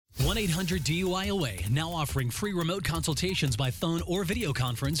1-800-DUI-AWAY, now offering free remote consultations by phone or video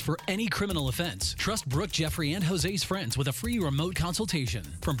conference for any criminal offense. Trust Brooke, Jeffrey, and Jose's friends with a free remote consultation.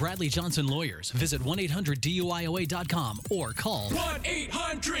 From Bradley Johnson Lawyers, visit 1-800-DUI-AWAY.com or call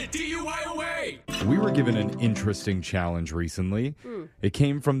 1-800-DUI-AWAY. We were given an interesting challenge recently. It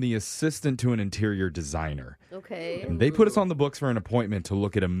came from the assistant to an interior designer. Okay. And they put us on the books for an appointment to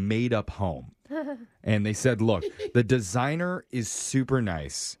look at a made-up home. And they said, look, the designer is super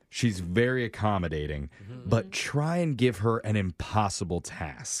nice. She's very accommodating, but try and give her an impossible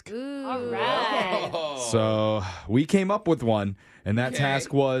task. Ooh, all right. So we came up with one, and that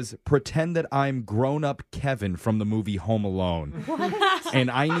task was pretend that I'm grown-up Kevin from the movie Home Alone. What? And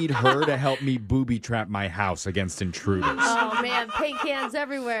I need her to help me booby-trap my house against intruders. Oh, man, paint cans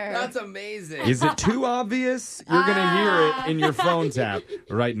everywhere. That's amazing. Is it too obvious? You're going to hear it in your phone tap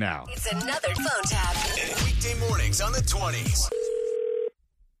right now. It's another phone tap. Weekday mornings on the 20s.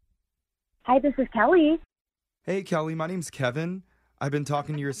 Hi, this is Kelly. Hey, Kelly, my name's Kevin. I've been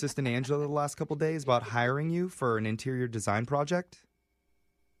talking to your assistant Angela the last couple days about hiring you for an interior design project.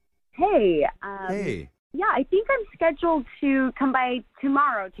 Hey. Hey. Yeah, I think I'm scheduled to come by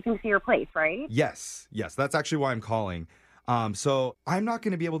tomorrow to come see your place, right? Yes, that's actually why I'm calling. So I'm not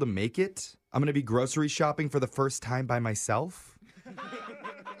going to be able to make it. I'm going to be grocery shopping for the first time by myself.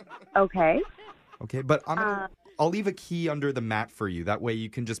 Okay. Okay, but I'll leave a key under the mat for you. That way you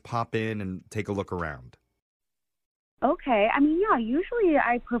can just pop in and take a look around. Okay. I mean, yeah, usually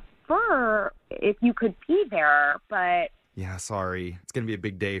I prefer if you could be there, but Yeah, sorry. It's going to be a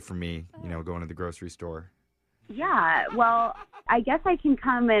big day for me, going to the grocery store. yeah, well, I guess I can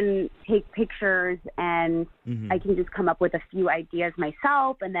come and take pictures and I can just come up with a few ideas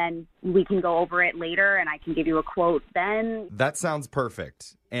myself and then we can go over it later and I can give you a quote then. That sounds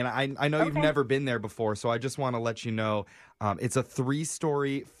perfect. And I know you've never been there before, so I just want to let you know it's a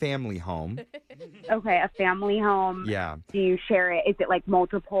 3-story family home. Okay, a family home. Yeah. Do you share it? Is it like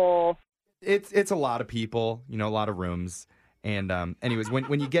multiple? It's a lot of people, a lot of rooms. And anyways,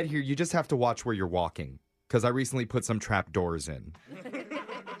 when you get here, you just have to watch where you're walking. Because I recently put some trap doors in.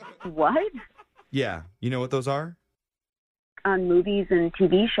 What? Yeah. You know what those are? On movies and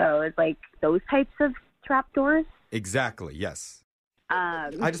TV shows, like those types of trapdoors? Exactly, yes.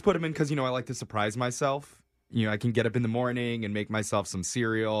 I just put them in because, I like to surprise myself. I can get up in the morning and make myself some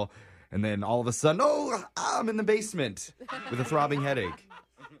cereal. And then all of a sudden, I'm in the basement with a throbbing headache.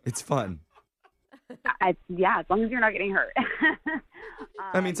 It's fun. Yeah, as long as you're not getting hurt.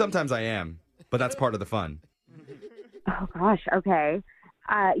 I mean, sometimes I am. But that's part of the fun. Oh, gosh. Okay.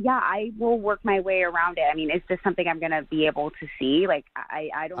 Yeah, I will work my way around it. I mean, is this something I'm going to be able to see? Like,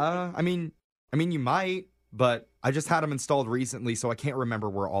 I don't... I mean, you might, but I just had them installed recently, so I can't remember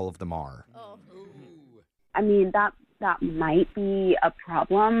where all of them are. Oh. I mean, that might be a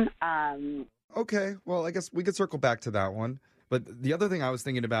problem. Okay, well, I guess we could circle back to that one. But the other thing I was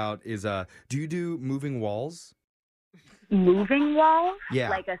thinking about is, do you do moving walls? Moving walls? Yeah.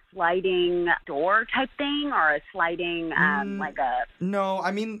 Like a sliding door type thing or a sliding, like a... No,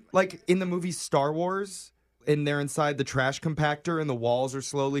 I mean, like in the movie Star Wars, and they're inside the trash compactor and the walls are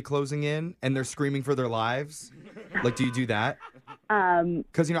slowly closing in and they're screaming for their lives. Like, do you do that?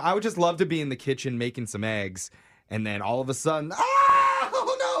 Because, I would just love to be in the kitchen making some eggs and then all of a sudden,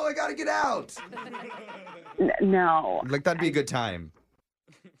 oh no, I gotta get out. No. Like, that'd be a good time.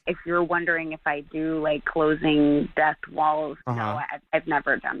 If you're wondering if I do like closing death walls, no, I've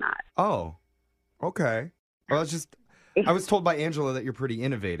never done that. Oh, okay. Well, I was told by Angela that you're pretty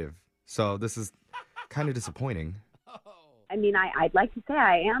innovative, so this is kind of disappointing. I mean, I'd like to say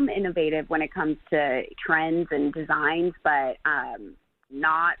I am innovative when it comes to trends and designs, but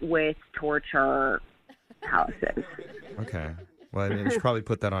not with torture houses. Okay. Well, I mean, you should probably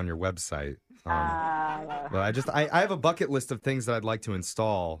put that on your website. Well, I have a bucket list of things that I'd like to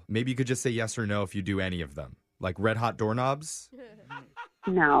install. Maybe you could just say yes or no if you do any of them. Like red hot doorknobs?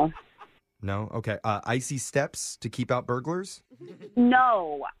 No. No? Okay. Icy steps to keep out burglars?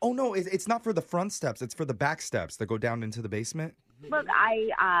 No. Oh, no, it's not for the front steps. It's for the back steps that go down into the basement. Look,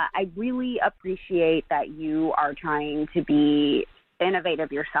 I really appreciate that you are trying to be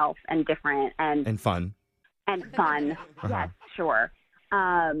innovative yourself and different and fun. And fun. Yes, sure.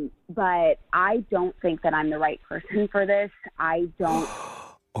 But I don't think that I'm the right person for this. I don't.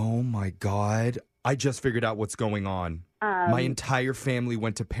 Oh my God. I just figured out what's going on. My entire family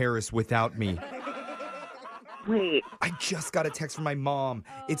went to Paris without me. Wait. I just got a text from my mom.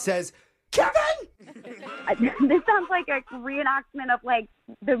 It says, Kevin! This sounds like a reenactment of like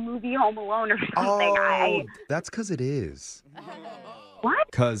the movie Home Alone or something. Oh, that's because it is.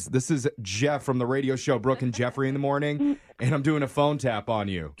 What? Because this is Jeff from the radio show Brooke and Jeffrey in the Morning. And I'm doing a phone tap on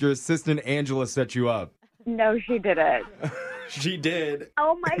you. Your assistant Angela set you up. No, she didn't. She did.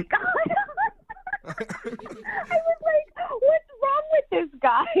 Oh my God. I was like, what's wrong with this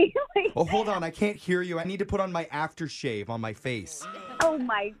guy? Like, Oh, hold on. I can't hear you. I need to put on my aftershave on my face. oh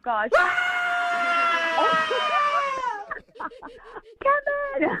my gosh.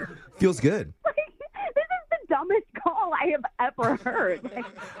 Kevin! Feels good. Like, this is the dumbest call I have ever heard. Like,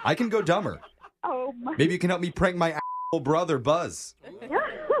 I can go dumber. oh my Maybe you can help me prank my brother, Buzz.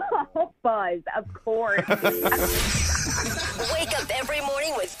 Buzz, of course. Wake up every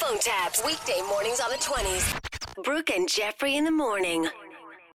morning with phone taps. Weekday mornings on the 20s. Brooke and Jeffrey in the morning.